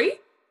 I'm sorry,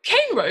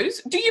 cane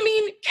rows? Do you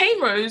mean cane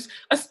rows,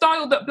 a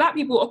style that black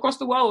people across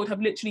the world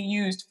have literally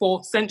used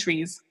for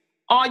centuries?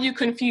 Are you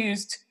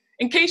confused?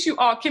 In case you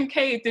are, Kim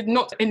K did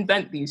not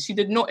invent these. She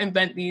did not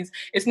invent these.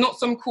 It's not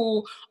some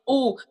cool,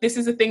 oh, this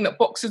is a thing that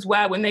boxers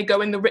wear when they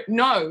go in the ring.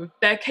 No,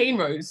 they're cane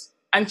rows.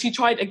 And she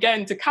tried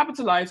again to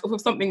capitalize off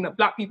of something that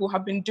black people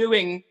have been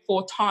doing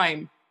for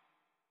time.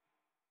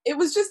 It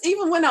was just,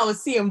 even when I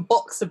was seeing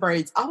boxer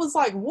braids, I was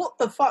like, what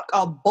the fuck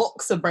are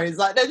boxer braids?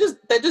 Like,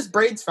 they're just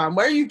braids, fam.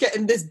 Where are you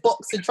getting this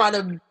boxer trying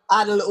to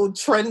add a little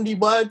trendy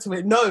word to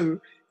it? No,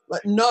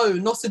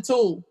 not at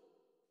all.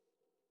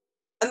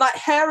 And like,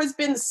 hair has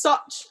been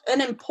such an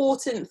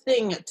important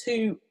thing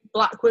to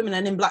black women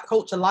and in black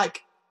culture,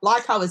 like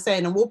I was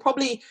saying, and we'll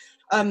probably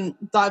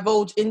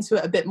divulge into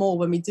it a bit more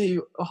when we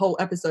do a whole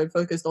episode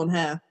focused on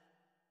hair.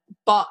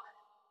 But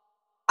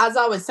as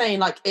I was saying,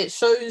 like, it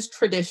shows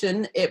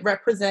tradition. It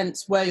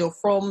represents where you're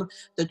from,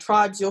 the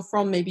tribes you're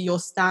from, maybe your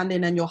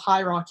standing and your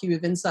hierarchy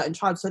within certain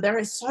tribes. So there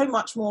is so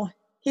much more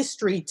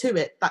history to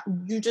it that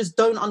you just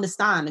don't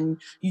understand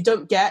and you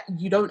don't get,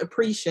 you don't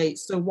appreciate.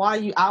 So why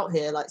are you out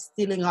here like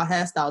stealing our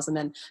hairstyles and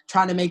then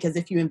trying to make as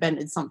if you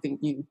invented something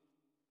new?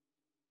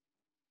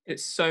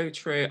 It's so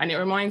true. And it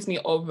reminds me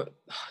of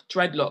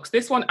dreadlocks.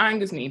 This one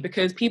angers me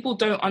because people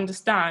don't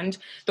understand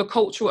the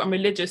cultural and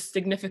religious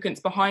significance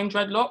behind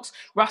dreadlocks.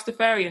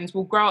 Rastafarians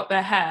will grow out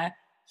their hair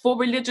for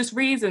religious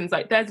reasons.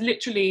 Like, there's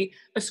literally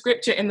a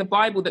scripture in the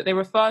Bible that they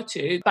refer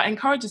to that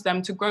encourages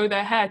them to grow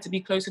their hair to be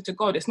closer to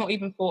God. It's not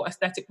even for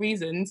aesthetic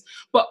reasons,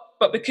 but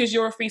because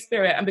you're a free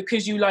spirit and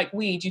because you like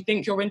weed, you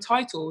think you're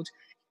entitled.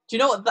 Do you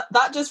know what?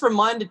 That just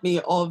reminded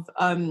me of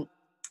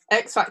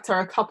X Factor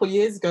a couple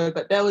years ago,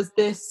 but there was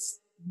this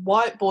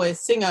white boy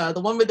singer, the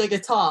one with the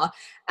guitar,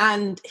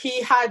 and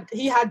he had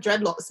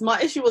dreadlocks. My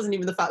issue wasn't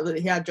even the fact that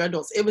he had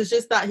dreadlocks. It was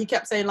just that he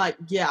kept saying like,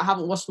 yeah, I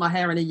haven't washed my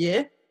hair in a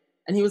year.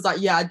 And he was like,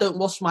 yeah, I don't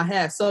wash my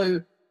hair.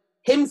 So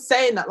him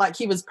saying that, like,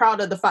 he was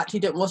proud of the fact he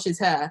didn't wash his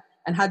hair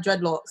and had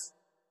dreadlocks,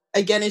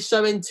 again, is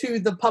showing to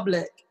the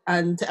public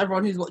and to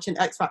everyone who's watching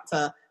X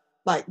Factor,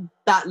 like,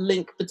 that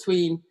link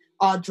between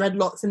our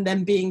dreadlocks and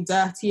them being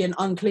dirty and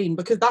unclean.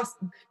 Because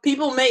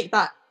people make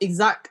that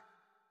exact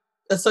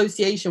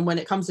association when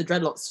it comes to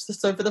dreadlocks.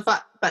 So for the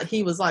fact that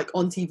he was like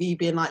on TV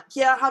being like,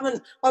 yeah, I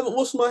haven't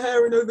washed my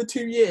hair in over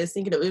 2 years,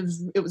 thinking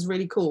it was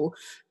really cool.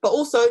 But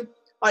also,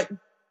 like,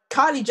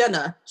 Kylie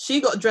Jenner,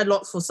 she got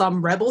dreadlocks for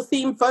some rebel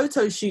themed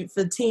photo shoot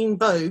for Teen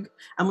Vogue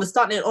and was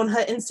starting it on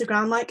her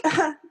Instagram like,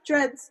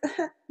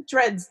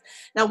 dreads.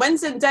 Now, when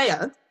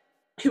Zendaya,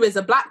 who is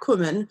a black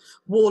woman,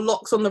 wore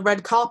locks on the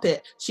red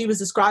carpet, she was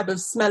described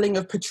as smelling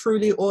of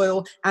patchouli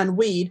oil and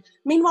weed.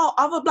 Meanwhile,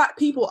 other black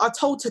people are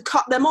told to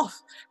cut them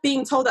off,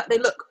 being told that they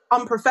look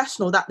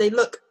unprofessional, that they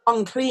look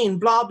unclean,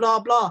 blah,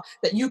 blah, blah,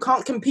 that you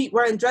can't compete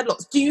wearing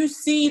dreadlocks. Do you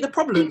see the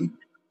problem?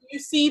 you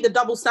see the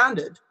double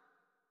standard.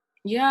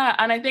 Yeah,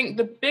 and I think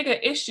the bigger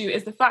issue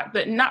is the fact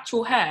that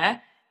natural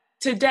hair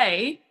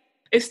today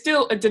is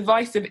still a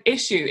divisive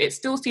issue. It's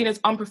still seen as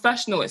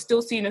unprofessional. It's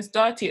still seen as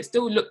dirty. It's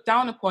still looked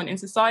down upon in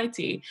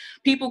society.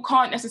 People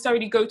can't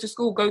necessarily go to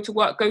school, go to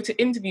work, go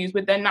to interviews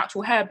with their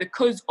natural hair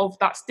because of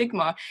that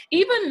stigma.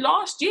 Even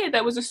last year,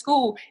 there was a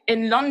school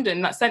in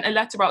London that sent a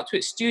letter out to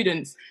its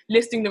students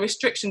listing the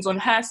restrictions on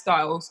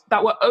hairstyles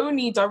that were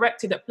only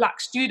directed at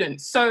Black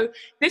students. So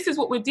this is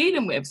what we're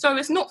dealing with. So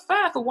it's not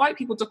fair for white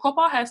people to cop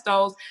our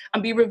hairstyles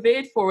and be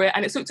revered for it.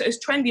 And it's looked at as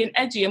trendy and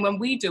edgy. And when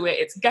we do it,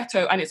 it's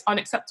ghetto and it's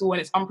unacceptable and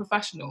it's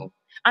unprofessional.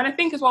 And I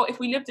think as well, if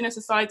we lived in a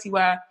society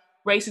where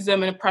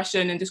racism and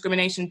oppression and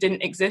discrimination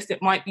didn't exist,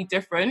 it might be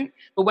different.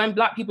 But when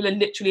Black people are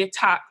literally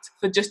attacked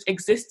for just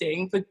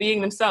existing, for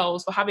being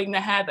themselves, for having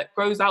their hair that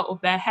grows out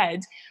of their head,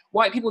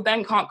 white people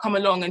then can't come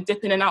along and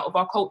dip in and out of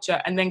our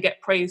culture and then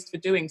get praised for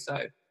doing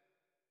so.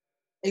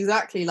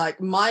 Exactly. Like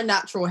my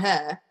natural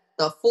hair,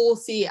 the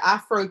 4C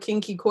Afro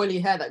kinky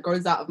coily hair that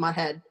grows out of my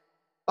head,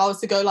 if I was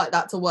to go like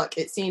that to work,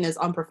 it's seen as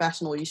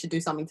unprofessional. You should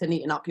do something to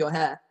neaten up your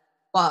hair.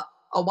 But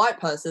a white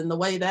person, the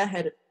way their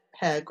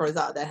hair grows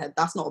out of their head,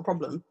 that's not a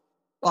problem.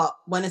 But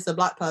when it's a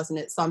Black person,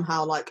 it's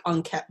somehow like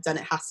unkept and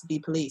it has to be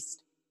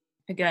policed.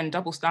 Again,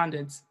 double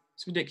standards.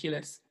 It's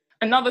ridiculous.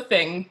 Another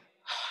thing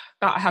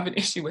that I have an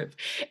issue with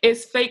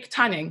is fake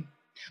tanning.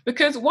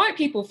 Because white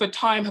people for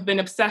time have been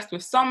obsessed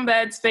with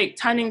sunbeds, fake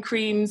tanning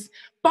creams.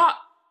 But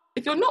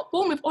if you're not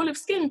born with olive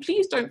skin,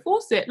 please don't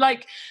force it.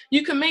 Like,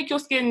 you can make your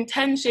skin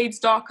 10 shades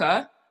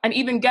darker and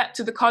even get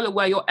to the color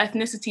where your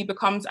ethnicity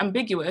becomes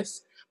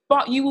ambiguous,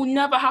 but you will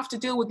never have to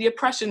deal with the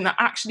oppression that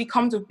actually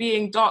comes with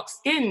being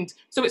dark-skinned.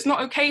 So it's not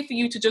okay for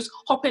you to just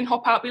hop in,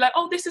 hop out, be like,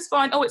 oh, this is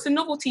fine. Oh, it's a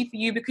novelty for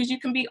you because you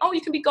can be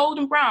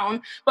golden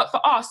brown. But for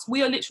us,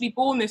 we are literally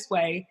born this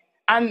way.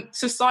 And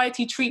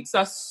society treats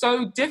us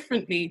so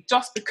differently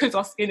just because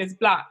our skin is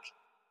Black.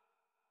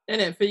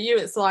 Innit? For you,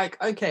 it's like,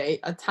 okay,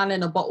 a tan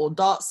in a bottle,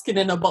 dark skin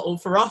in a bottle.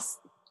 For us,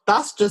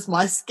 that's just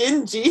my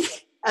skin, G.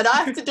 And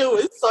I have to deal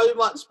with so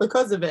much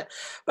because of it.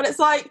 But it's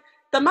like,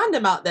 the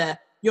mandem out there,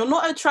 you're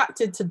not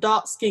attracted to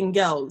dark-skinned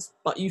girls,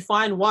 but you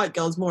find white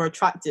girls more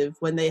attractive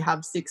when they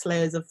have 6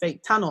 layers of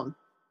fake tan on.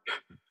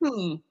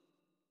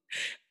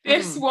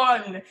 This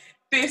one.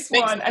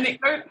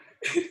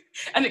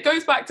 And it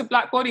goes back to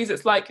Black bodies.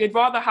 It's like you'd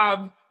rather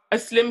have a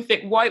slim,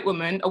 thick a white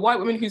woman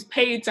who's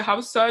paid to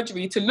have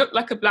surgery to look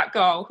like a Black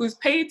girl, who's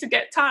paid to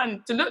get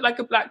tanned to look like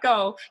a Black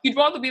girl. You'd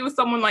rather be with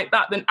someone like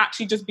that than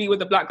actually just be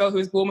with a Black girl who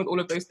is born with all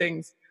of those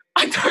things.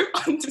 I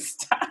don't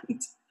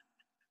understand.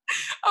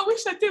 I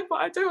wish I did,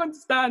 but I don't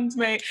understand,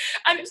 mate.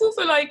 And it's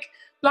also like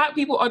Black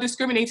people are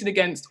discriminated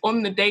against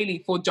on the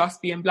daily for just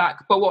being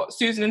Black. But what,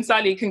 Susan and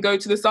Sally can go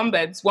to the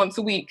sunbeds once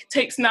a week,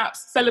 take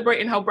snaps,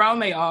 celebrating how brown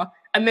they are,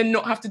 and then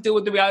not have to deal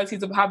with the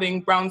realities of having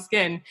brown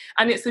skin.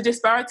 And it's the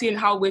disparity in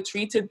how we're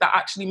treated that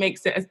actually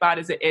makes it as bad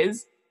as it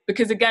is.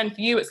 Because again,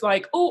 for you, it's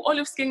like, oh,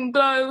 olive skin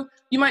glow,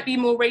 you might be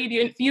more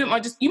radiant. For you,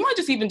 you might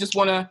just even just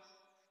want to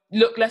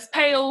look less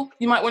pale,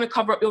 you might want to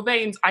cover up your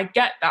veins. I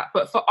get that.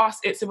 But for us,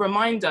 it's a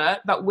reminder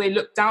that we're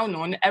looked down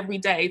on every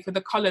day for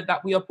the colour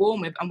that we are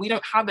born with. And we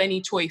don't have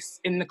any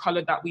choice in the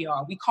colour that we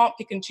are. We can't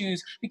pick and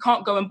choose. We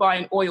can't go and buy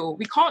an oil.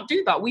 We can't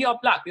do that. We are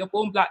Black. We are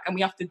born Black and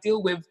we have to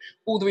deal with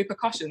all the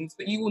repercussions,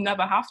 but you will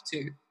never have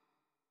to.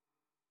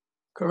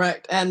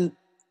 Correct. And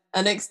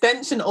an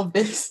extension of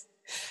this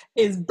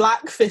is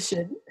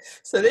blackfishing.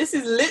 So this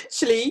is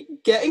literally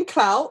getting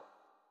clout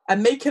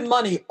and making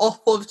money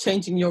off of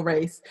changing your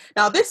race.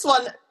 Now, this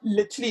one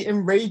literally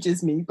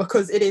enrages me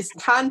because it is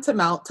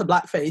tantamount to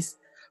blackface.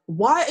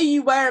 Why are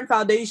you wearing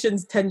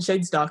foundations 10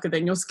 shades darker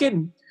than your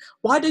skin?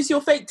 Why does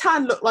your fake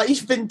tan look like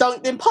you've been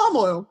dunked in palm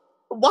oil?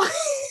 Why?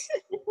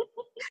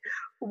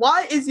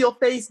 Why is your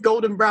face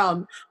golden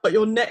brown, but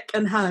your neck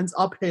and hands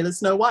are pale as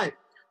Snow White?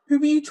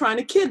 Who are you trying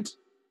to kid?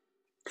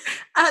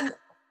 And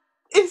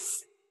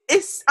it's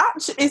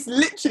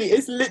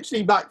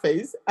literally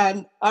blackface.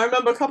 And I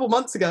remember a couple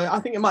months ago, I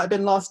think it might have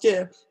been last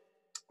year,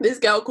 this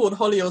girl called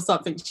Holly or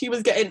something, she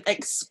was getting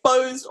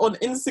exposed on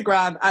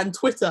Instagram and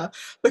Twitter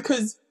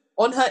because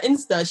on her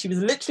Insta, she was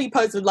literally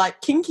posted like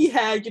kinky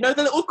hair, you know,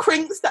 the little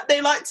crinks that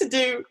they like to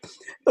do,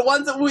 the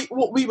ones that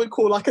what we would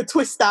call like a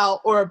twist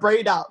out or a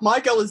braid out. My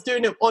girl was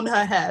doing it on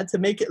her hair to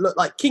make it look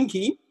like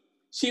kinky.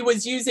 She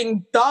was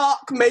using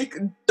dark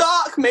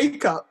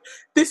makeup.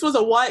 This was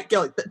a white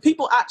girl.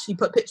 People actually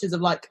put pictures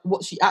of like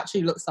what she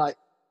actually looks like.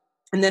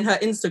 And then her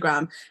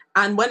Instagram.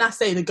 And when I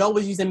say the girl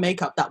was using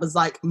makeup, that was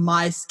like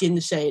my skin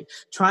shade,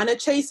 trying to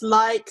chase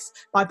likes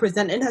by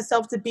presenting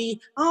herself to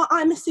be,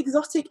 I'm Miss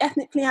Exotic,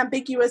 ethnically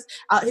ambiguous,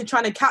 out here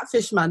trying to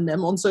catfish man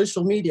them on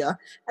social media.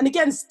 And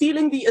again,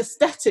 stealing the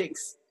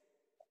aesthetics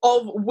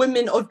of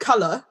women of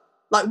colour,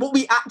 like what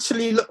we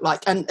actually look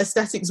like and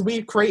aesthetics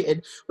we've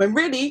created, when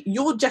really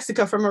you're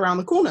Jessica from around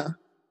the corner.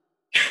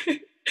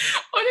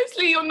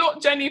 Honestly, you're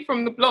not Jenny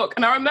from the block.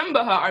 And I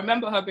remember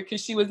her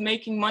because she was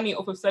making money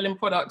off of selling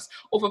products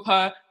off of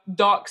her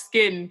dark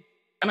skin.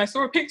 And I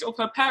saw a picture of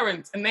her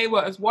parents and they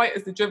were as white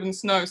as the driven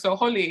snow. So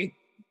Holly,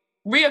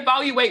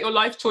 reevaluate your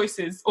life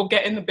choices or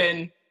get in the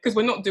bin, because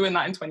we're not doing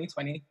that in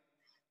 2020.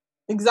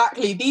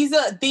 Exactly. These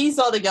are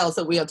the girls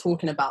that we are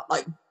talking about.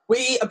 Like,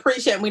 we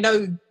appreciate and we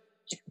know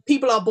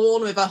people are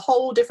born with a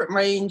whole different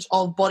range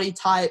of body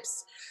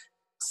types,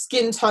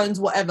 skin tones,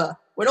 whatever.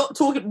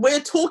 We're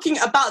talking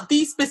about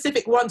these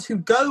specific ones who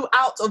go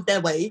out of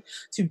their way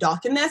to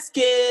darken their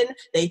skin.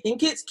 They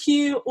think it's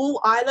cute. Oh,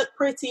 I look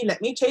pretty.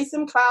 Let me chase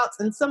some clouts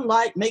and some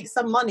light, make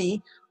some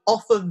money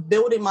off of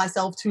building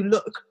myself to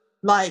look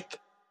like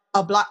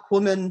a Black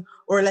woman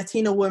or a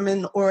Latina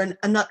woman or an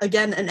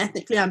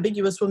ethnically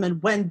ambiguous woman,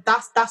 when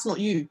that's not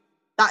you.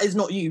 That is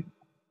not you.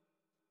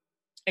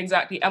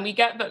 Exactly. And we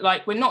get that,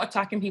 like, we're not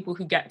attacking people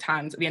who get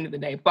tans at the end of the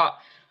day, but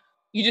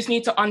you just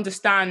need to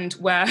understand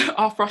where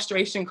our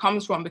frustration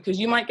comes from, because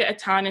you might get a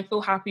tan and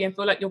feel happy and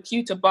feel like you're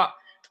cuter, but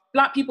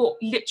Black people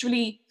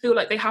literally feel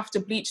like they have to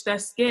bleach their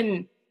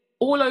skin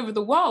all over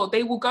the world.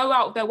 They will go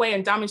out of their way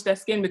and damage their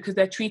skin because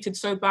they're treated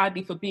so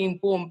badly for being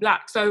born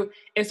Black. So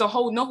it's a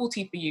whole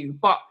novelty for you,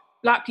 but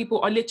Black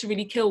people are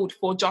literally killed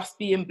for just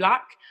being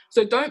Black.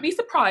 So don't be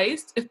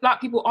surprised if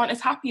Black people aren't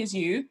as happy as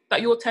you,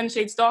 that you're 10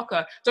 shades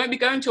darker. Don't be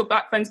going to your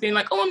Black friends being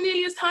like, oh, I'm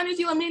nearly as tan as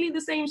you, I'm nearly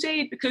the same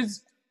shade,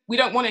 because we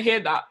don't want to hear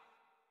that.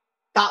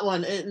 That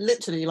one, it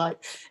literally, like,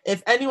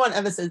 if anyone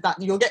ever says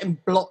that, you're getting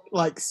blocked,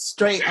 like,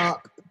 straight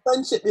up.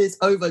 Friendship is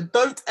over.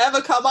 Don't ever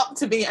come up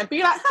to me and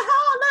be like,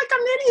 haha, look,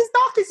 I'm nearly as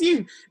dark as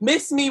you.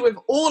 Miss me with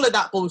all of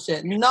that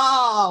bullshit.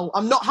 No,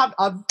 I'm not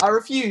I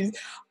refuse.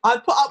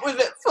 I've put up with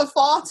it for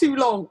far too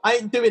long. I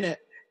ain't doing it.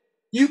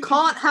 You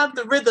can't have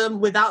the rhythm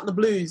without the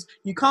blues.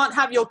 You can't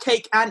have your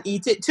cake and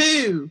eat it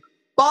too.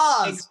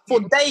 Bars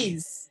for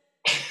days.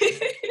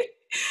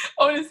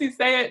 Honestly,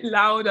 say it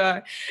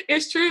louder.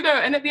 It's true though.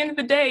 And at the end of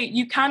the day,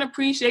 you can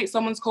appreciate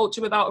someone's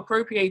culture without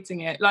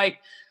appropriating it. Like,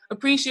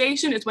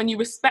 appreciation is when you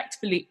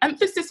respectfully,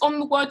 emphasis on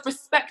the word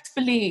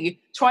respectfully,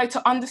 try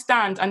to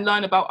understand and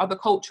learn about other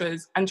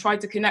cultures and try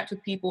to connect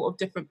with people of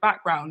different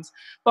backgrounds.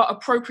 But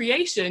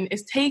appropriation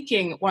is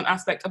taking one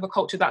aspect of a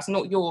culture that's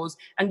not yours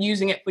and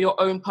using it for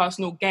your own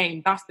personal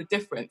gain. That's the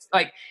difference.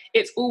 Like,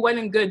 it's all well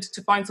and good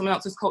to find someone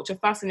else's culture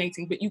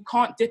fascinating, but you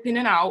can't dip in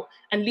and out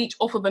and leech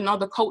off of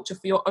another culture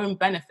for your own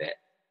benefit.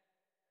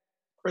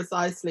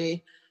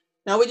 Precisely.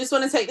 Now, we just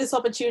want to take this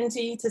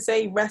opportunity to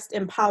say rest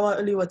in power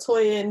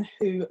Oluwatoyin,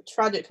 who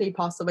tragically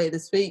passed away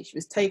this week. She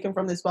was taken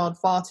from this world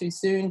far too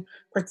soon.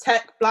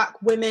 Protect Black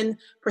women,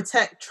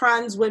 protect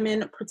trans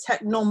women,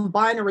 protect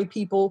non-binary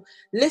people.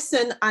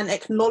 Listen and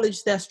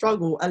acknowledge their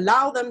struggle.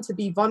 Allow them to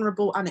be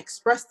vulnerable and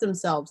express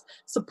themselves.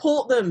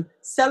 Support them,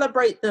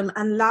 celebrate them,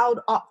 and loud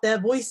up their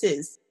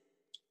voices.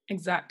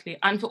 Exactly.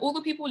 And for all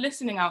the people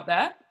listening out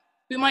there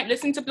who might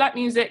listen to Black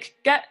music,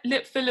 get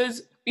lip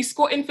fillers, be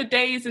squatting for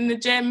days in the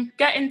gym,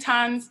 getting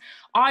tans,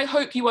 I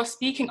hope you are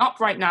speaking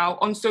up right now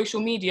on social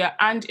media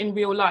and in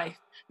real life,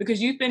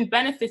 because you've been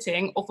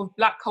benefiting off of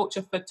Black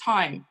culture for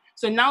time.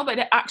 So now that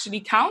it actually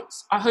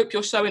counts, I hope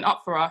you're showing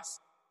up for us.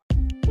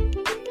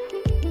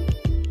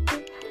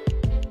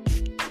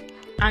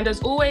 And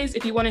as always,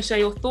 if you want to share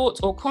your thoughts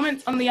or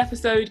comments on the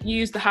episode,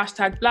 use the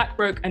hashtag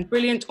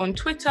BlackBrokeAndBrilliant on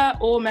Twitter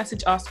or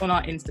message us on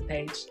our Insta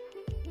page.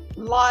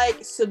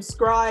 Like,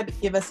 subscribe,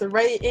 give us a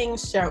rating,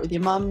 share it with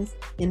your mums,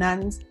 your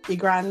nans, your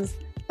grands,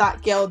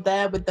 that girl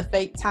there with the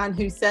fake tan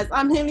who says,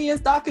 I'm nearly as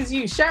dark as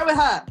you. Share it with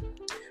her.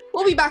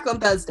 We'll be back on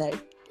Thursday.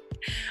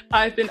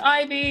 I've been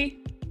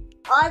Ivy.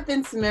 I've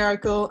been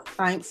Samiracle.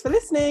 Thanks for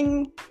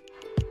listening.